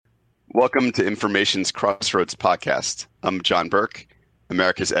Welcome to Information's Crossroads podcast. I'm John Burke,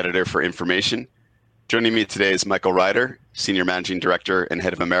 America's editor for Information. Joining me today is Michael Ryder, Senior Managing Director and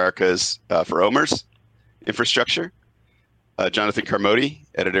Head of Americas for OMERS Infrastructure, Jonathan Carmody,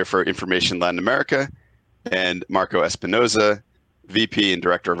 Editor for Information Latin America, and Marco Espinosa, VP and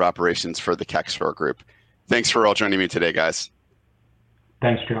Director of Operations for the Caxxor Group. Thanks for all joining me today, guys.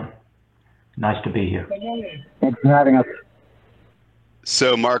 Thanks, John. Nice to be here. Thanks for having us.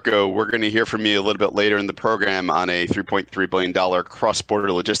 So, Marco, we're going to hear from you a little bit later in the program on a $3.3 billion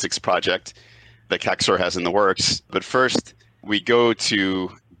cross-border logistics project that Caxxor has in the works. But first, we go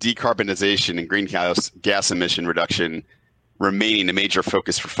to decarbonization and greenhouse gas emission reduction remaining a major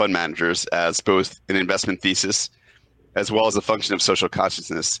focus for fund managers as both an investment thesis as well as a function of social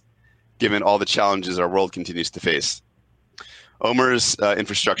consciousness, given all the challenges our world continues to face. OMERS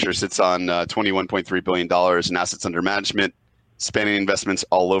Infrastructure sits on $21.3 billion in assets under management, spanning investments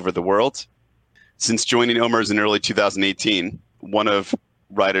all over the world. Since joining OMERS in early 2018, one of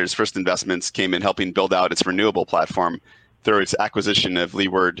Ryder's first investments came in helping build out its renewable platform through its acquisition of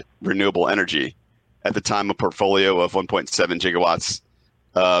Leeward Renewable Energy, at the time a portfolio of 1.7 gigawatts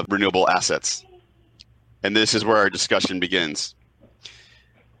of renewable assets. And this is where our discussion begins.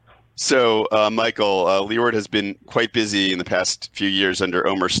 So, Michael, Leeward has been quite busy in the past few years under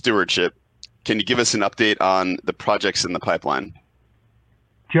OMERS stewardship. Can you give us an update on the projects in the pipeline?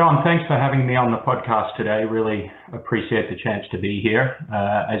 John, thanks for having me on the podcast today. Really appreciate the chance to be here.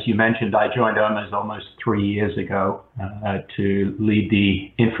 As you mentioned, I joined OMERS almost 3 years ago to lead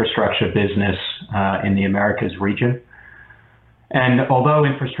the infrastructure business in the Americas region. And although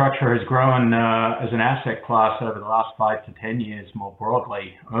infrastructure has grown as an asset class over the last 5 to 10 years more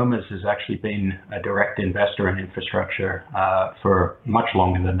broadly, OMERS has actually been a direct investor in infrastructure for much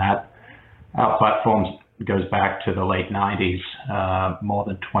longer than that. Our platform goes back to the late 90s. More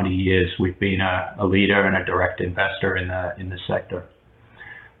than 20 years, we've been a leader and a direct investor in the sector.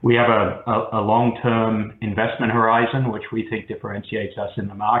 We have a long-term investment horizon, which we think differentiates us in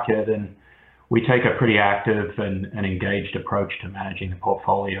the market, and we take a pretty active and engaged approach to managing the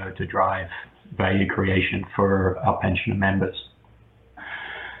portfolio to drive value creation for our pensioner members.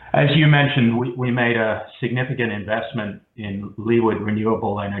 As you mentioned, we made a significant investment in Leeward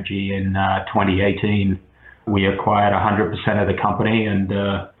Renewable Energy in 2018. We acquired 100% of the company, and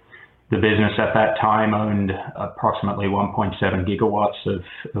the business at that time owned approximately 1.7 gigawatts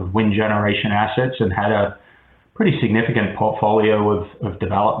of wind generation assets and had a pretty significant portfolio of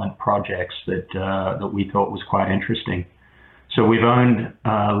development projects that we thought was quite interesting. So we've owned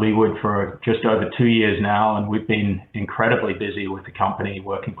Leeward for just over 2 years now, and we've been incredibly busy with the company,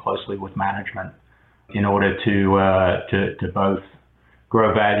 working closely with management in order to both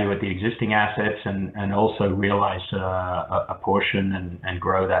grow value at the existing assets and also realize a portion and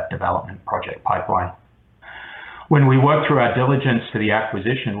grow that development project pipeline. When we worked through our diligence for the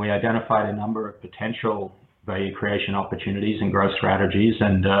acquisition, we identified a number of potential value creation opportunities and growth strategies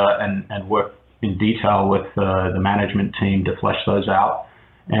and worked in detail with the management team to flesh those out.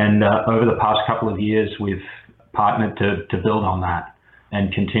 And over the past couple of years, we've partnered to build on that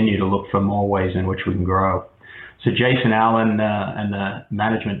and continue to look for more ways in which we can grow. So Jason Allen and the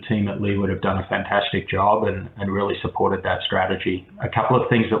management team at Leeward have done a fantastic job and really supported that strategy. A couple of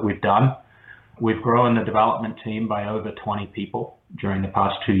things that we've done. We've grown the development team by over 20 people during the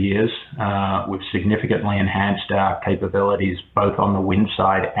past 2 years. We've significantly enhanced our capabilities both on the wind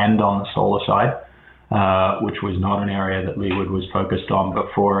side and on the solar side, which was not an area that Leeward was focused on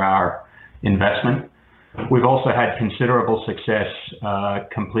before our investment. We've also had considerable success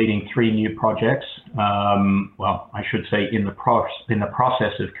completing 3 new projects. Well, I should say in the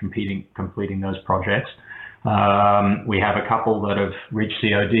process of completing those projects. We have a couple that have reached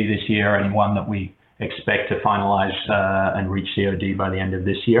COD this year and one that we expect to finalize and reach COD by the end of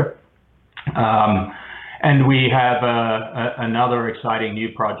this year. And we have another exciting new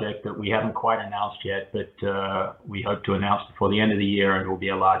project that we haven't quite announced yet, but we hope to announce before the end of the year, and it will be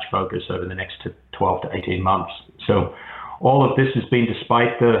a large focus over the next 12 to 18 months. So all of this has been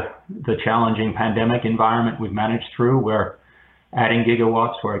despite the challenging pandemic environment we've managed through. We're adding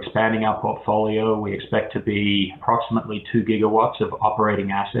gigawatts, we're expanding our portfolio. We expect to be approximately 2 gigawatts of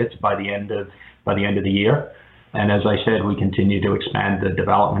operating assets by the end of the year. And as I said, we continue to expand the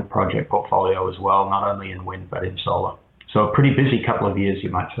development project portfolio as well, not only in wind, but in solar. So a pretty busy couple of years, you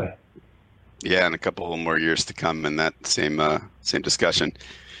might say. Yeah, and a couple more years to come in that same discussion.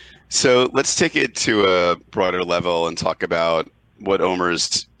 So let's take it to a broader level and talk about what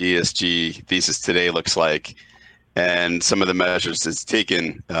OMERS ESG thesis today looks like and some of the measures it's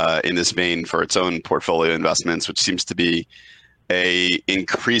taken in this vein for its own portfolio investments, which seems to be a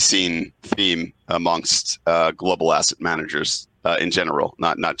increasing theme amongst global asset managers in general,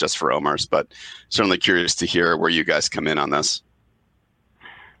 not just for OMERS, but certainly curious to hear where you guys come in on this.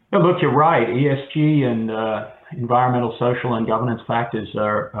 Well, look, you're right. ESG and environmental, social, and governance factors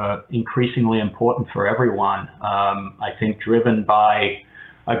are increasingly important for everyone. I think driven by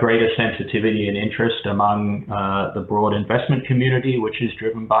a greater sensitivity and interest among the broad investment community, which is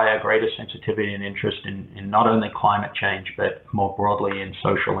driven by a greater sensitivity and interest in not only climate change, but more broadly in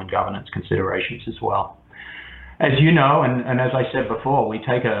social and governance considerations as well. As you know, and as I said before, we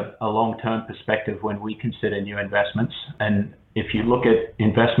take a long-term perspective when we consider new investments. And if you look at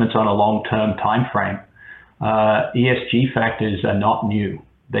investments on a long-term time frame, ESG factors are not new.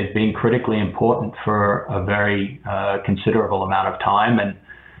 They've been critically important for a very considerable amount of time, and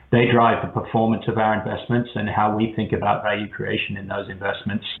they drive the performance of our investments and how we think about value creation in those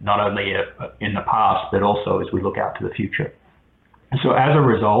investments, not only in the past, but also as we look out to the future. So as a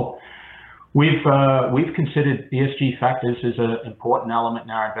result, we've considered ESG factors as an important element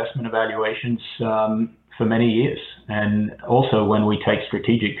in our investment evaluations for many years, and also when we take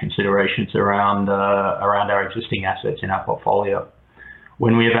strategic considerations around our existing assets in our portfolio.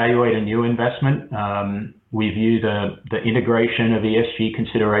 When we evaluate a new investment, we view the integration of ESG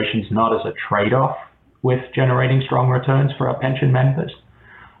considerations not as a trade-off with generating strong returns for our pension members,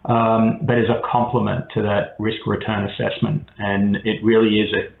 but as a complement to that risk-return assessment. And it really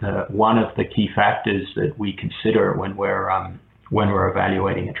is one of the key factors that we consider when we're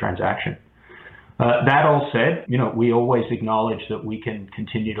evaluating a transaction. That all said, we always acknowledge that we can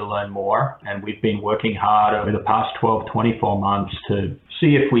continue to learn more, and we've been working hard over the past 12, 24 months to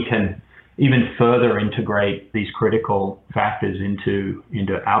see if we can even further integrate these critical factors into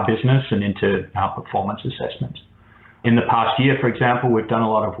our business and into our performance assessments. In the past year, for example, we've done a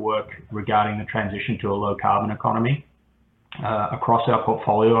lot of work regarding the transition to a low carbon economy across our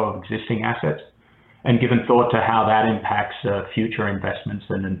portfolio of existing assets, and given thought to how that impacts future investments.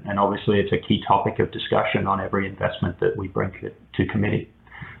 And obviously it's a key topic of discussion on every investment that we bring to committee.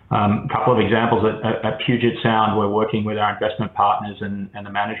 A couple of examples at Puget Sound, we're working with our investment partners and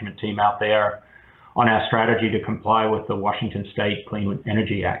the management team out there on our strategy to comply with the Washington State Clean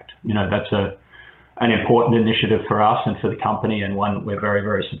Energy Act. That's an important initiative for us and for the company, and one we're very,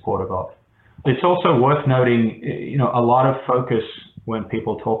 very supportive of. It's also worth noting, a lot of focus when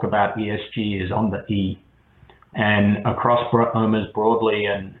people talk about ESG is on the E. And across OMERS broadly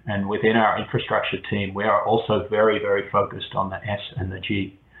and within our infrastructure team, we are also very, very focused on the S and the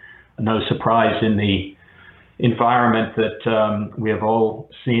G. No surprise in the environment that we have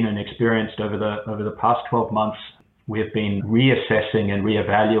all seen and experienced over the past 12 months. We have been reassessing and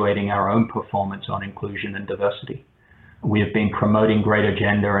reevaluating our own performance on inclusion and diversity. We have been promoting greater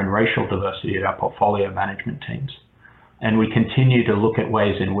gender and racial diversity at our portfolio management teams. And we continue to look at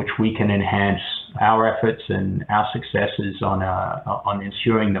ways in which we can enhance our efforts and our successes on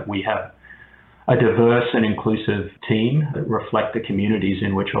ensuring that we have a diverse and inclusive team that reflect the communities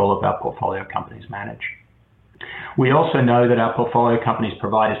in which all of our portfolio companies manage. We also know that our portfolio companies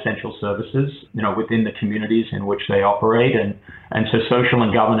provide essential services, within the communities in which they operate, and so social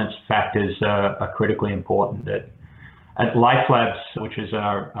and governance factors are critically important. At Life Labs, which is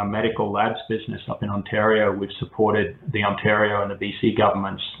our medical labs business up in Ontario, we've supported the Ontario and the BC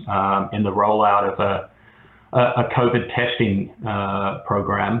governments in the rollout of a COVID testing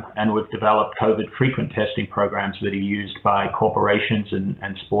program, and we've developed COVID frequent testing programs that are used by corporations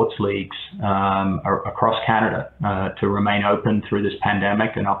and sports leagues across Canada to remain open through this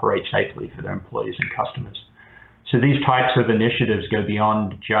pandemic and operate safely for their employees and customers. So these types of initiatives go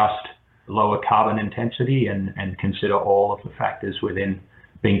beyond just lower carbon intensity and consider all of the factors within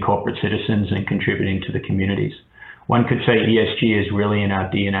being corporate citizens and contributing to the communities. One could say ESG is really in our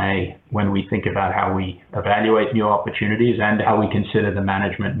DNA when we think about how we evaluate new opportunities and how we consider the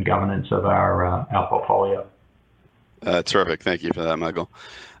management and governance of our portfolio. Terrific. Thank you for that, Michael.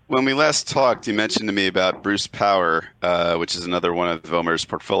 When we last talked, you mentioned to me about Bruce Power, which is another one of OMERS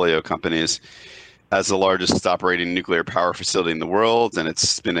portfolio companies, as the largest operating nuclear power facility in the world. And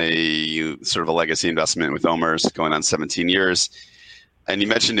it's been a sort of a legacy investment with OMERS going on 17 years. And you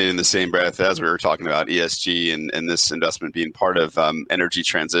mentioned it in the same breath as we were talking about ESG and this investment being part of energy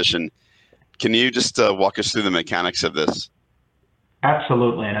transition. Can you just walk us through the mechanics of this?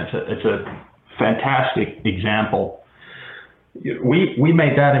 Absolutely, and it's a fantastic example. We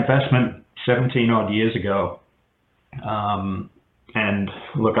made that investment 17 odd years ago. And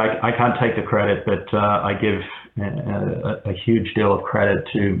look, I can't take the credit, but I give a huge deal of credit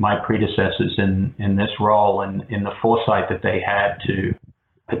to my predecessors in this role and in the foresight that they had to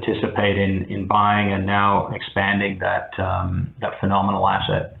participate in buying and now expanding that phenomenal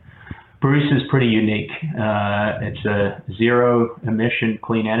asset. Bruce is pretty unique. It's a zero emission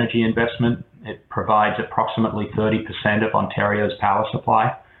clean energy investment. It provides approximately 30% of Ontario's power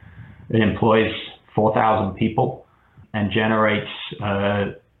supply. It employs 4,000 people and generates,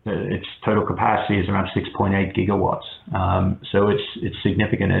 its total capacity is around 6.8 gigawatts. So it's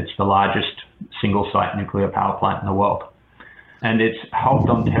significant. It's the largest single site nuclear power plant in the world. And it's helped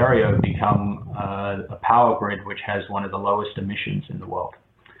Ontario become a power grid which has one of the lowest emissions in the world.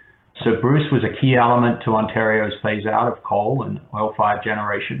 So Bruce was a key element to Ontario's phase out of coal and oil-fired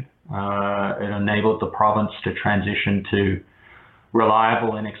generation. It enabled the province to transition to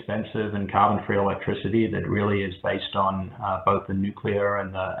reliable, inexpensive, and carbon-free electricity that really is based on both the nuclear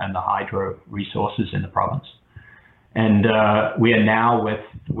and the hydro resources in the province. And we are now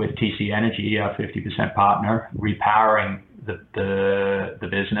with TC Energy, our 50% partner, repowering the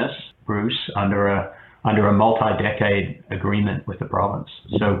business, Bruce, under a multi-decade agreement with the province.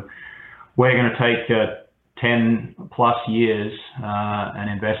 So we're going to take 10 plus years and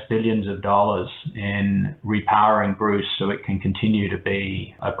invest billions of dollars in repowering Bruce so it can continue to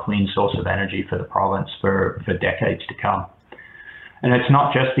be a clean source of energy for the province for decades to come. And it's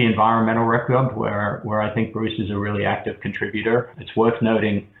not just the environmental record where I think Bruce is a really active contributor. It's worth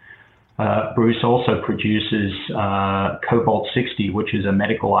noting Bruce also produces cobalt-60, which is a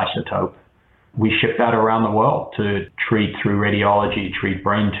medical isotope. We ship that around the world to treat through radiology, treat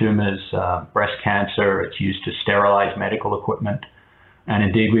brain tumors, breast cancer. It's used to sterilize medical equipment. And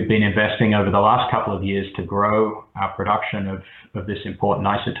indeed, we've been investing over the last couple of years to grow our production of this important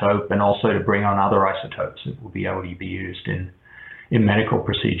isotope and also to bring on other isotopes that will be able to be used in medical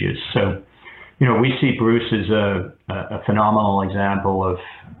procedures. So, we see Bruce as a phenomenal example of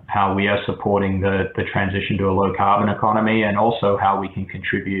how we are supporting the transition to a low carbon economy and also how we can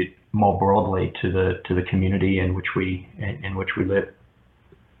contribute more broadly to the community in which we live.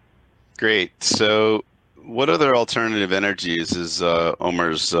 Great. So what other alternative energies is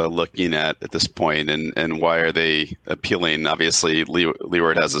OMERS looking at this point, and why are they appealing? Obviously,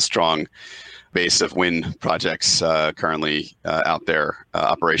 Leeward has a strong base of wind projects currently out there,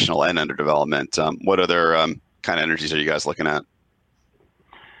 operational and under development. What other kind of energies are you guys looking at?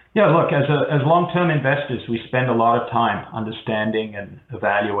 Yeah, look, as long-term investors, we spend a lot of time understanding and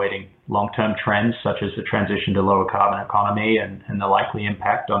evaluating long-term trends such as the transition to lower carbon economy and the likely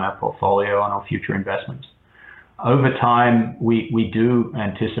impact on our portfolio and our future investments. Over time, we do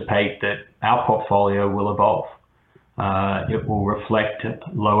anticipate that our portfolio will evolve. It will reflect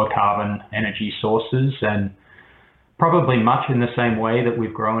lower carbon energy sources and probably much in the same way that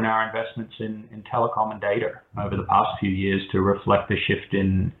we've grown our investments in telecom and data over the past few years to reflect the shift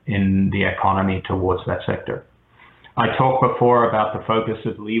in the economy towards that sector. I talked before about the focus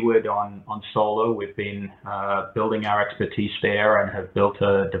of Leeward on solar. We've been building our expertise there and have built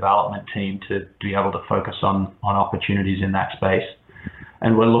a development team to be able to focus on opportunities in that space.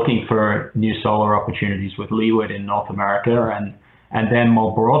 And we're looking for new solar opportunities with Leeward in North America, and then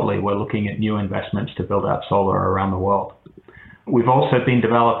more broadly, we're looking at new investments to build out solar around the world. We've also been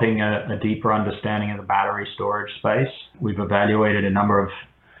developing a deeper understanding of the battery storage space. We've evaluated a number of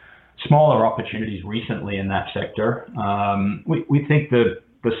smaller opportunities recently in that sector. We think the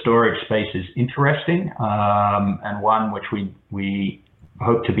storage space is interesting and one which we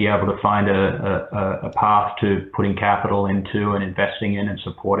hope to be able to find a path to putting capital into and investing in and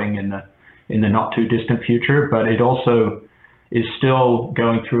supporting in the not too distant future, but it also is still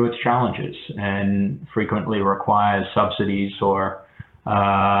going through its challenges and frequently requires subsidies or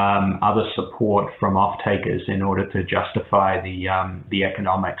other support from off-takers in order to justify the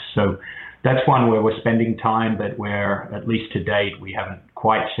economics. So that's one where we're spending time, but where, at least to date, we haven't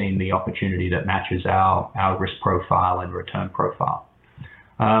quite seen the opportunity that matches our risk profile and return profile.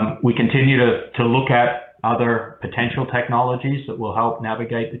 We continue to look at other potential technologies that will help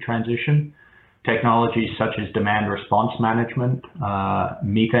navigate the transition. Technologies such as demand response management,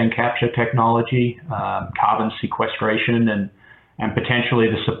 methane capture technology, carbon sequestration, and potentially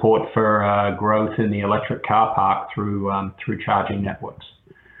the support for growth in the electric car park through charging networks.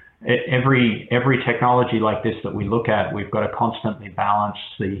 Every technology like this that we look at, we've got to constantly balance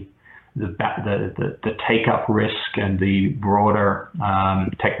the take-up risk and the broader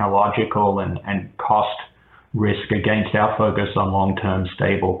technological and cost risk against our focus on long-term,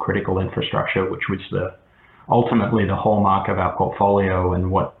 stable, critical infrastructure, which was ultimately the hallmark of our portfolio and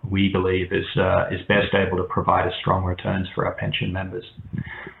what we believe is best able to provide us strong returns for our pension members.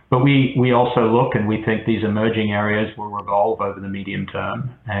 But we also look and we think these emerging areas will evolve over the medium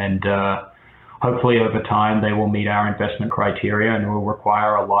term, and hopefully over time they will meet our investment criteria and will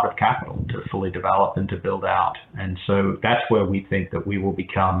require a lot of capital to fully develop and to build out. And so that's where we think that we will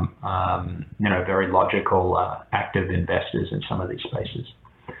become, very logical, active investors in some of these spaces.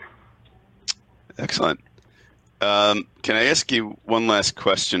 Excellent. Can I ask you one last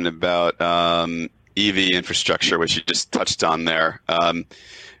question about EV infrastructure, which you just touched on there?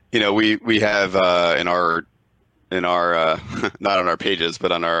 We have in our not on our pages,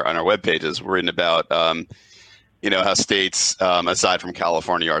 but on our web pages, we're reading about how states aside from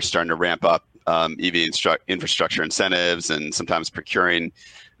California are starting to ramp up EV infrastructure incentives and sometimes procuring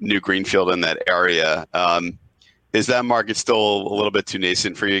new greenfield in that area. Is that market still a little bit too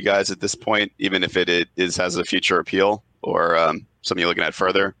nascent for you guys at this point, even if it has a future appeal, or something you're looking at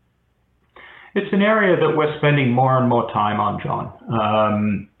further? It's an area that we're spending more and more time on,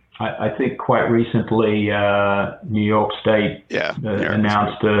 John. I think quite recently, New York State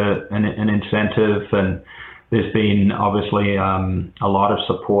announced an incentive, and there's been obviously a lot of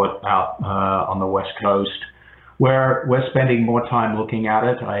support out on the West Coast. Where we're spending more time looking at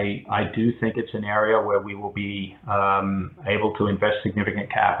it, I do think it's an area where we will be able to invest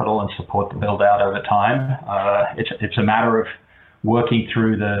significant capital and support the build out over time. It's a matter of working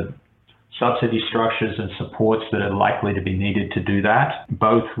through the subsidy structures and supports that are likely to be needed to do that,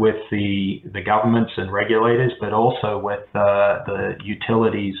 both with the governments and regulators, but also with the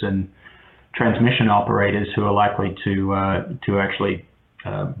utilities and transmission operators who are likely to actually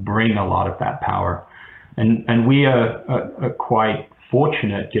bring a lot of that power. And we are quite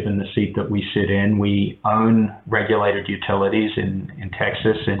fortunate, given the seat that we sit in. We own regulated utilities in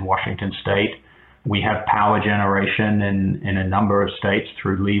Texas, in Washington State. We have power generation in a number of states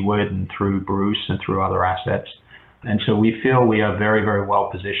through Leeward and through Bruce and through other assets. And so we feel we are very, very well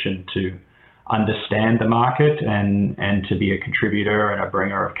positioned to understand the market and to be a contributor and a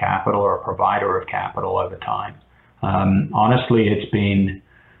bringer of capital or a provider of capital over time. Honestly, it's been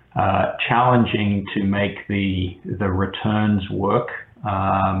challenging to make the returns work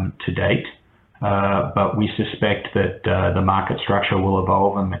to date, but we suspect that the market structure will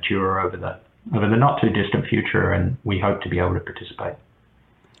evolve and mature over the not too distant future, and we hope to be able to participate.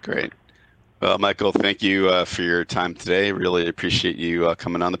 Great. Well, Michael, thank you for your time today. Really appreciate you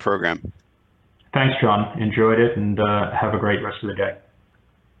coming on the program. Thanks, John. Enjoyed it, and have a great rest of the day.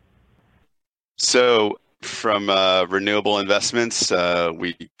 So from renewable investments,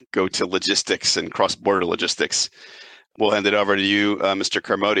 we go to logistics and cross-border logistics. We'll hand it over to you, Mr.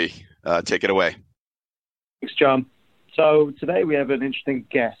 Carmody. Take it away. Thanks, John. So today we have an interesting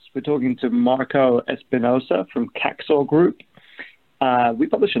guest. We're talking to Marco Espinosa from Caxxor Group. We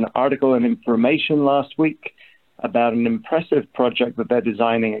published an article in Information last week about an impressive project that they're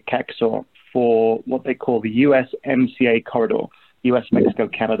designing at Caxxor for what they call the USMCA corridor,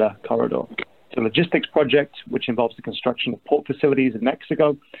 US-Mexico-Canada corridor. It's a logistics project which involves the construction of port facilities in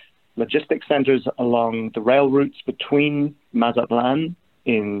Mexico, logistics centers along the rail routes between Mazatlan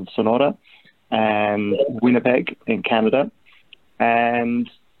in Sonora and Winnipeg in Canada, and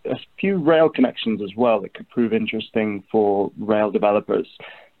a few rail connections as well that could prove interesting for rail developers.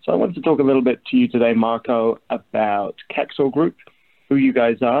 So I wanted to talk a little bit to you today, Marco, about Caxxor Group, who you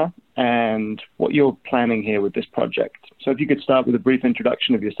guys are, and what you're planning here with this project. So if you could start with a brief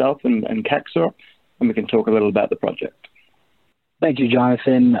introduction of yourself and Caxxor, and we can talk a little about the project. Thank you,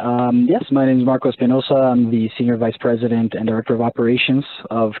 Jonathan. Yes, my name is Marco Espinosa. I'm the Senior Vice President and Director of Operations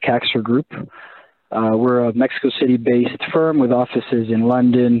of Caxxor Group. We're a Mexico City-based firm with offices in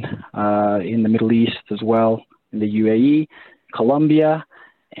London, in the Middle East as well, in the UAE, Colombia,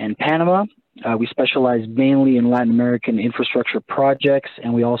 and Panama. We specialize mainly in Latin American infrastructure projects,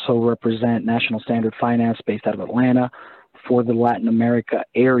 and we also represent National Standard Finance based out of Atlanta for the Latin America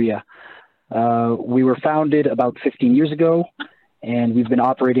area. We were founded about 15 years ago, and we've been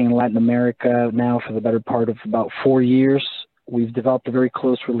operating in Latin America now for the better part of about 4 years. We've developed a very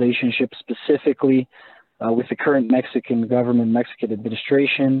close relationship specifically with the current Mexican government, Mexican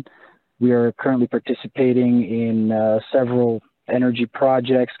administration. We are currently participating in several energy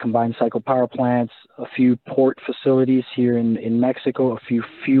projects, combined cycle power plants, a few port facilities here in Mexico, a few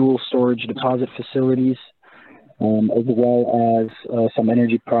fuel storage deposit facilities, as well as some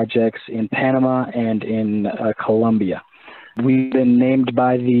energy projects in Panama and in Colombia. We've been named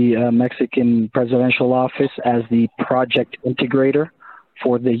by the Mexican presidential office as the project integrator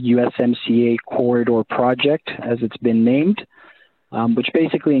for the USMCA corridor project, as it's been named, which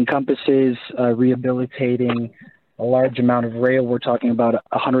basically encompasses rehabilitating a large amount of rail. We're talking about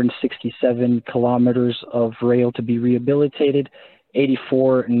 167 kilometers of rail to be rehabilitated,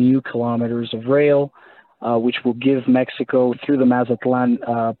 84 new kilometers of rail, which will give Mexico, through the Mazatlan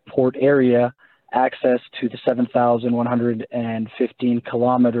port area, access to the 7,115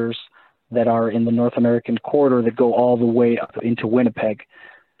 kilometers that are in the North American corridor that go all the way up into Winnipeg.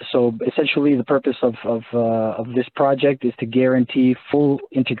 So essentially the purpose of this project is to guarantee full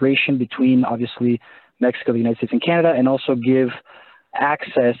integration between obviously Mexico, the United States, and Canada, and also give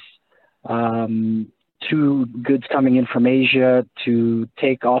access to goods coming in from Asia to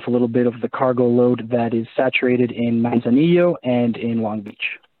take off a little bit of the cargo load that is saturated in Manzanillo and in Long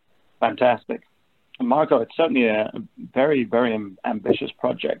Beach. Fantastic. And Marco, it's certainly a very, very ambitious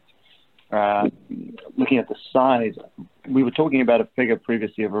project. Looking at the size, we were talking about a figure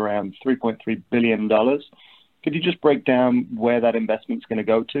previously of around $3.3 billion. Could you just break down where that investment is going to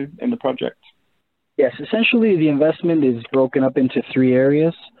go to in the project? Yes, essentially the investment is broken up into three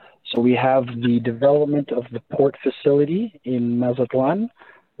areas. So we have the development of the port facility in Mazatlan,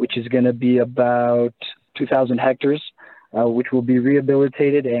 which is going to be about 2,000 hectares, which will be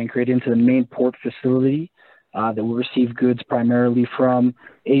rehabilitated and created into the main port facility that will receive goods primarily from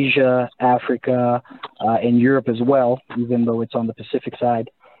Asia, Africa, and Europe as well, even though it's on the Pacific side.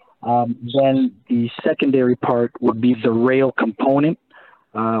 Then the secondary part would be the rail component,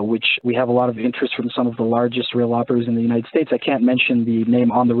 which we have a lot of interest from some of the largest rail operators in the United States. I can't mention the name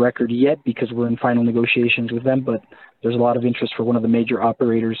on the record yet because we're in final negotiations with them, but there's a lot of interest for one of the major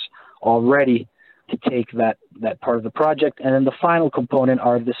operators already to take that part of the project. And then the final component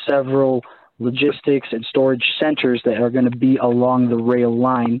are the several logistics and storage centers that are going to be along the rail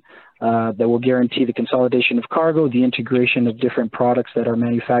line that will guarantee the consolidation of cargo, the integration of different products that are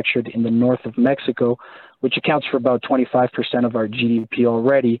manufactured in the north of Mexico, which accounts for about 25% of our GDP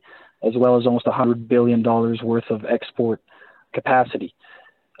already, as well as almost $100 billion worth of export capacity.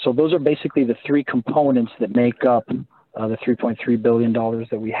 So those are basically the three components that make up the $3.3 billion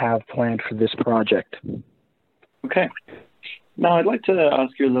that we have planned for this project. Okay. Now, I'd like to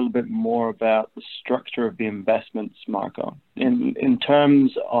ask you a little bit more about the structure of the investments, Marco, in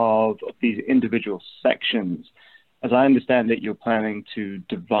terms of these individual sections. As I understand it, you're planning to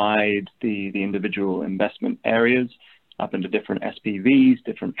divide the individual investment areas up into different SPVs,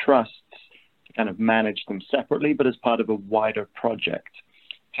 different trusts, to kind of manage them separately, but as part of a wider project.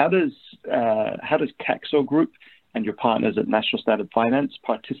 How does Caxxor Group and your partners at National Standard Finance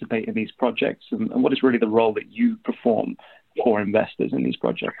participate in these projects, and what is really the role that you perform for investors in these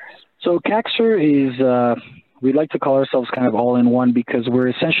projects? So Caxxor is, we like to call ourselves kind of all-in-one because we're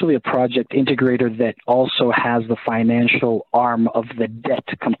essentially a project integrator that also has the financial arm of the debt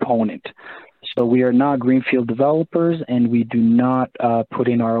component. So we are not greenfield developers, and we do not put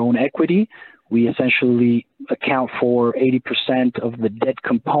in our own equity. We essentially account for 80% of the debt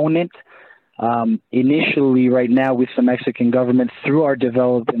component. Initially, right now, with the Mexican government, through our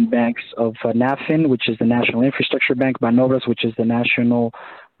development banks of NAFIN, which is the National Infrastructure Bank, Banobras, which is the National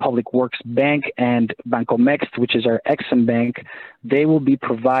Public Works Bank, and Bancomext, which is our Exim Bank, they will be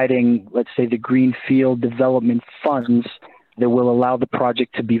providing, let's say, the greenfield development funds that will allow the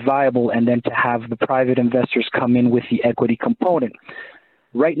project to be viable and then to have the private investors come in with the equity component.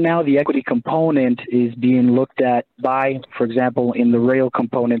 Right now, the equity component is being looked at by, for example, in the rail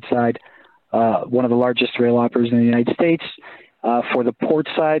component side, one of the largest rail operators in the United States. For the port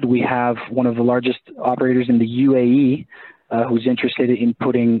side, we have one of the largest operators in the UAE who's interested in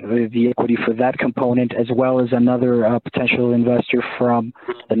putting the equity for that component, as well as another potential investor from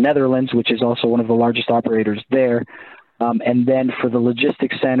the Netherlands, which is also one of the largest operators there. And then for the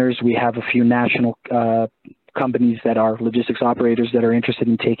logistics centers, we have a few national companies that are logistics operators that are interested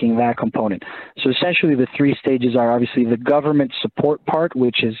in taking that component. So essentially the three stages are obviously the government support part,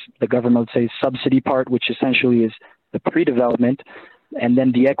 which is the government, let's say, subsidy part, which essentially is the pre-development, and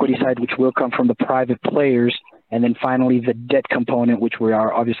then the equity side, which will come from the private players, and then finally the debt component, which we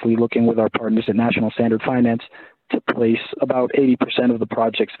are obviously looking with our partners at National Standard Finance to place about 80% of the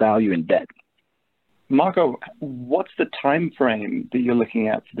project's value in debt. Marco, what's the time frame that you're looking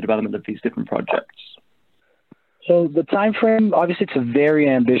at for the development of these different projects? So the time frame, obviously, it's a very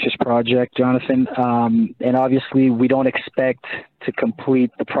ambitious project, Jonathan, and obviously we don't expect to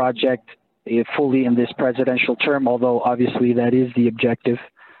complete the project fully in this presidential term, although obviously that is the objective.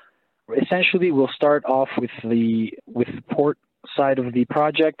 Essentially, we'll start off with the port side of the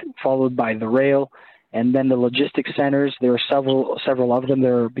project, followed by the rail, and then the logistics centers. There are several of them.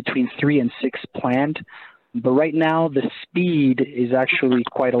 There are between 3 and 6 planned. But right now, the speed is actually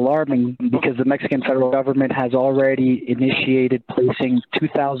quite alarming because the Mexican federal government has already initiated placing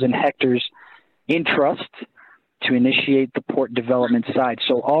 2,000 hectares in trust to initiate the port development side.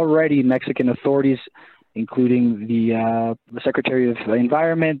 So already Mexican authorities, including the Secretary of the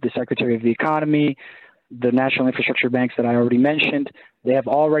Environment, the Secretary of the Economy, the national infrastructure banks that I already mentioned, they have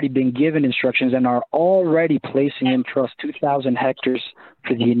already been given instructions and are already placing in trust 2,000 hectares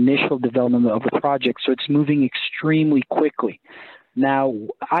for the initial development of the project. So it's moving extremely quickly. Now,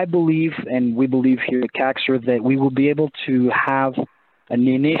 I believe, and we believe here at Caxxor, that we will be able to have an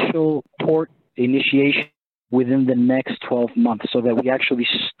initial port initiation within the next 12 months, so that we actually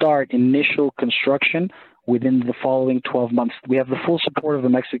start initial construction within the following 12 months. We have the full support of the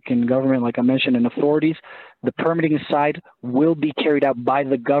Mexican government, like I mentioned, and authorities. The permitting side will be carried out by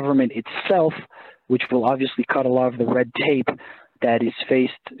the government itself, which will obviously cut a lot of the red tape that is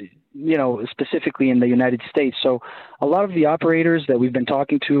faced, specifically in the United States. So a lot of the operators that we've been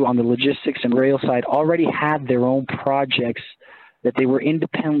talking to on the logistics and rail side already had their own projects that they were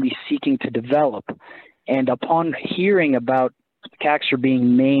independently seeking to develop. And upon hearing about Caxxor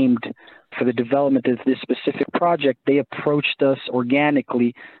being named for the development of this specific project, they approached us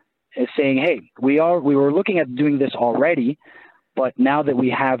organically as saying, hey, we were looking at doing this already, but now that we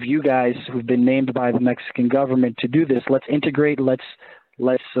have you guys who've been named by the Mexican government to do this, let's integrate, let's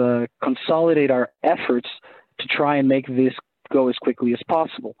consolidate our efforts to try and make this go as quickly as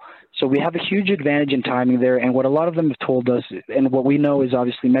possible. So we have a huge advantage in timing there. And what a lot of them have told us, and what we know is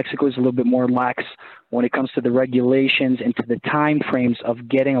obviously Mexico is a little bit more lax when it comes to the regulations and to the time frames of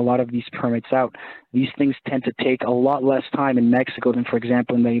getting a lot of these permits out. These things tend to take a lot less time in Mexico than, for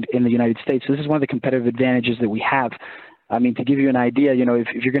example, in the United States. So this is one of the competitive advantages that we have. I mean, to give you an idea,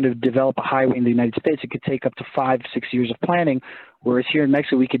 if you're going to develop a highway in the United States, it could take up to 5-6 years of planning, whereas here in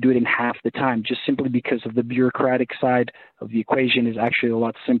Mexico, we could do it in half the time, just simply because of the bureaucratic side of the equation is actually a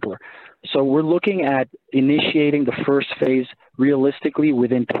lot simpler. So we're looking at initiating the first phase realistically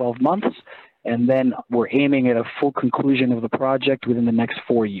within 12 months, and then we're aiming at a full conclusion of the project within the next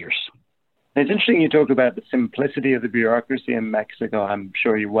 4 years. It's interesting you talk about the simplicity of the bureaucracy in Mexico. I'm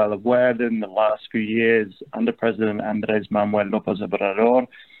sure you're well aware that in the last few years, under President Andrés Manuel López Obrador,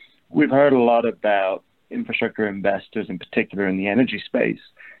 we've heard a lot about infrastructure investors, in particular in the energy space,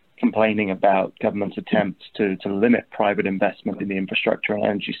 complaining about government's attempts to limit private investment in the infrastructure and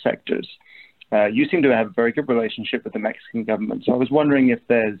energy sectors. You seem to have a very good relationship with the Mexican government. So I was wondering if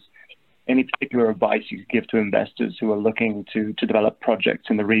there's any particular advice you could give to investors who are looking to develop projects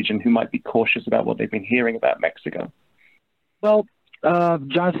in the region who might be cautious about what they've been hearing about Mexico? Well,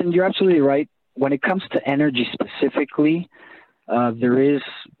 Jonathan, you're absolutely right. When it comes to energy specifically, there is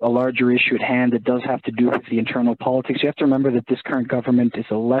a larger issue at hand that does have to do with the internal politics. You have to remember that this current government is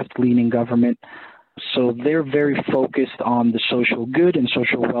a left-leaning government, so they're very focused on the social good and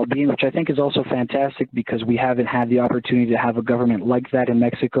social well-being, which I think is also fantastic because we haven't had the opportunity to have a government like that in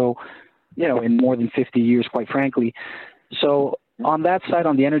Mexico, in more than 50 years, quite frankly. So on that side,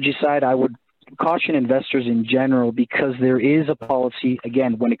 on the energy side, I would caution investors in general because there is a policy,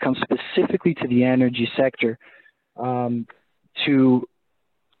 again, when it comes specifically to the energy sector, to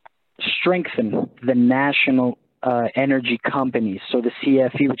strengthen the national energy companies. So the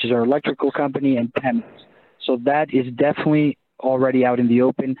CFE, which is our electrical company, and PEM. So that is definitely already out in the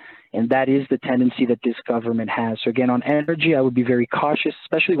open, and that is the tendency that this government has. So again, on energy, I would be very cautious,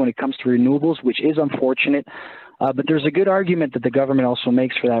 especially when it comes to renewables, which is unfortunate. But there's a good argument that the government also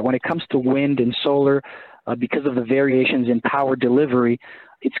makes for that. When it comes to wind and solar, because of the variations in power delivery,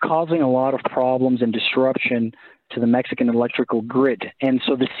 it's causing a lot of problems and disruption to the Mexican electrical grid. And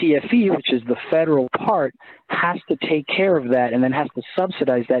so the CFE, which is the federal part, has to take care of that and then has to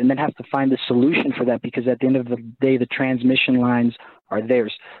subsidize that and then has to find a solution for that because at the end of the day, the transmission lines are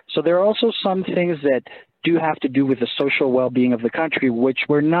theirs. So there are also some things that do have to do with the social well-being of the country, which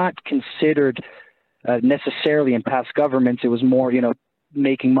were not considered necessarily in past governments. It was more,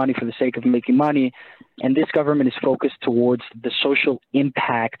 making money for the sake of making money. And this government is focused towards the social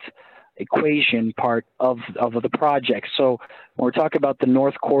impact equation part of the project. So when we're talking about the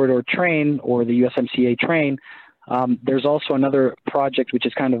North Corridor train or the USMCA train, there's also another project, which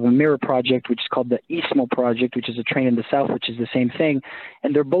is kind of a mirror project, which is called the Istmo project, which is a train in the south, which is the same thing.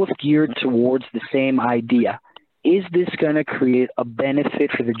 And they're both geared towards the same idea. Is this going to create a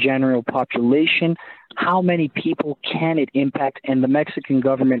benefit for the general population? How many people can it impact? And the Mexican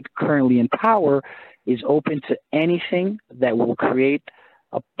government currently in power is open to anything that will create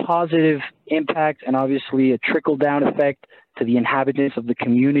a positive impact and obviously a trickle-down effect to the inhabitants of the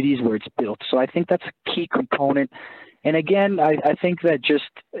communities where it's built. So I think that's a key component. And again, I think that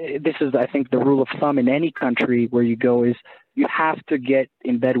this is, I think, the rule of thumb in any country where you go is you have to get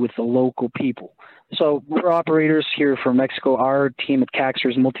in bed with the local people. So we're operators here from Mexico. Our team at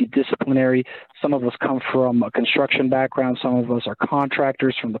Caxxor is multidisciplinary. Some of us come from a construction background. Some of us are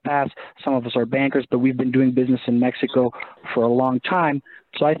contractors from the past. Some of us are bankers, but we've been doing business in Mexico for a long time.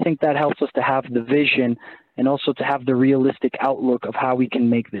 So I think that helps us to have the vision and also to have the realistic outlook of how we can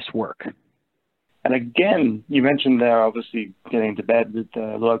make this work. And again, you mentioned there, obviously, getting into bed with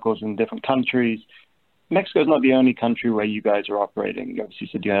the locals in different countries. Mexico is not the only country where you guys are operating. You obviously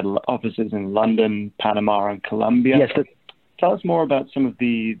said you had offices in London, Panama, and Colombia. Yes. Tell us more about some of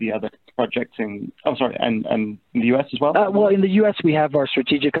the other projects and in the U.S. as well? Well, in the U.S., we have our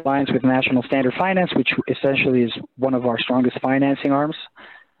strategic alliance with National Standard Finance, which essentially is one of our strongest financing arms.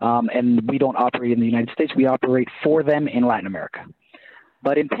 And we don't operate in the United States. We operate for them in Latin America.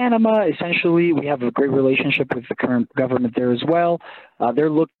 But in Panama, essentially, we have a great relationship with the current government there as well.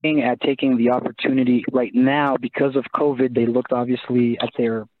 They're looking at taking the opportunity right now because of COVID. They looked obviously at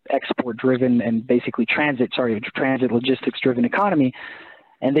their export-driven and basically transit logistics-driven economy,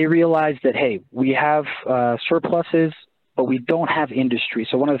 and they realized that, hey, we have surpluses, but we don't have industry.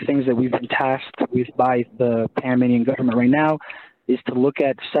 So one of the things that we've been tasked with by the Panamanian government right now is to look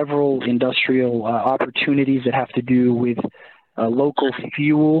at several industrial opportunities that have to do with local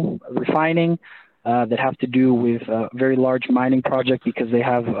fuel refining, that have to do with a very large mining project because they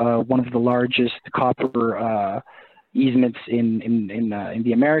have one of the largest copper easements in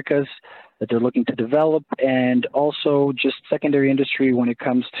the Americas that they're looking to develop, and also just secondary industry when it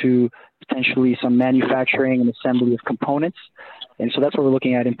comes to potentially some manufacturing and assembly of components. And so that's what we're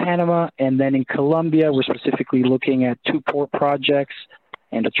looking at in Panama. And then in Colombia, we're specifically looking at 2 port projects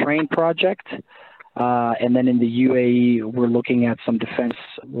and a train project. And then in the UAE, we're looking at some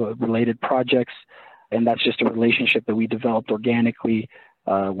defense-related projects, and that's just a relationship that we developed organically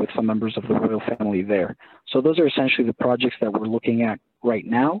with some members of the royal family there. So those are essentially the projects that we're looking at right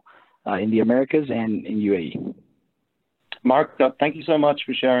now in the Americas and in UAE. Mark, thank you so much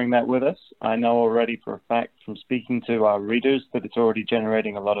for sharing that with us. I know already for a fact from speaking to our readers that it's already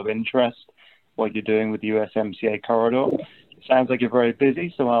generating a lot of interest, what you're doing with the USMCA corridor. Sounds like you're very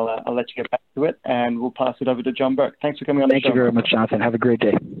busy, so I'll let you get back to it, and we'll pass it over to John Burke. Thanks for coming on the show. Thank you very much, Jonathan. Have a great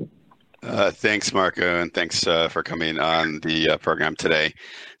day. Thanks, Marco, and thanks for coming on the program today.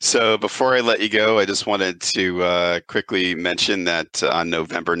 So before I let you go, I just wanted to quickly mention that on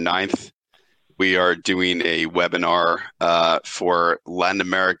November 9th, we are doing a webinar for Latin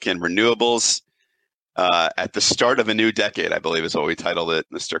American renewables at the start of a new decade, I believe is what we titled it,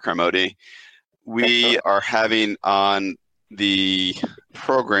 Mr. Carmody. We are having on the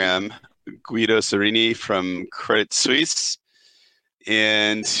program Guido Serini from Credit Suisse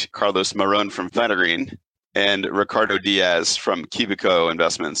and Carlos Marron from Vandergreen and Ricardo Diaz from Kibico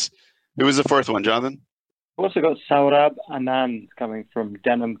Investments. Who was the fourth one, Jonathan? We've also got Saurabh Anand coming from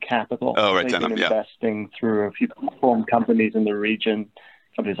Denham Capital. Oh, right, They've Denham, been investing through a few platform companies in the region,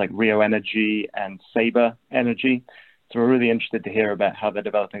 companies like Rio Energy and Sabre Energy. So we're really interested to hear about how they're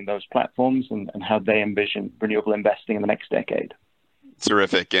developing those platforms and how they envision renewable investing in the next decade.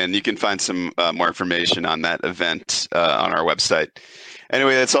 Terrific. And you can find some more information on that event on our website.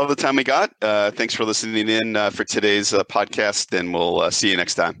 Anyway, that's all the time we got. Thanks for listening in for today's podcast, and we'll see you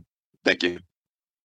next time. Thank you.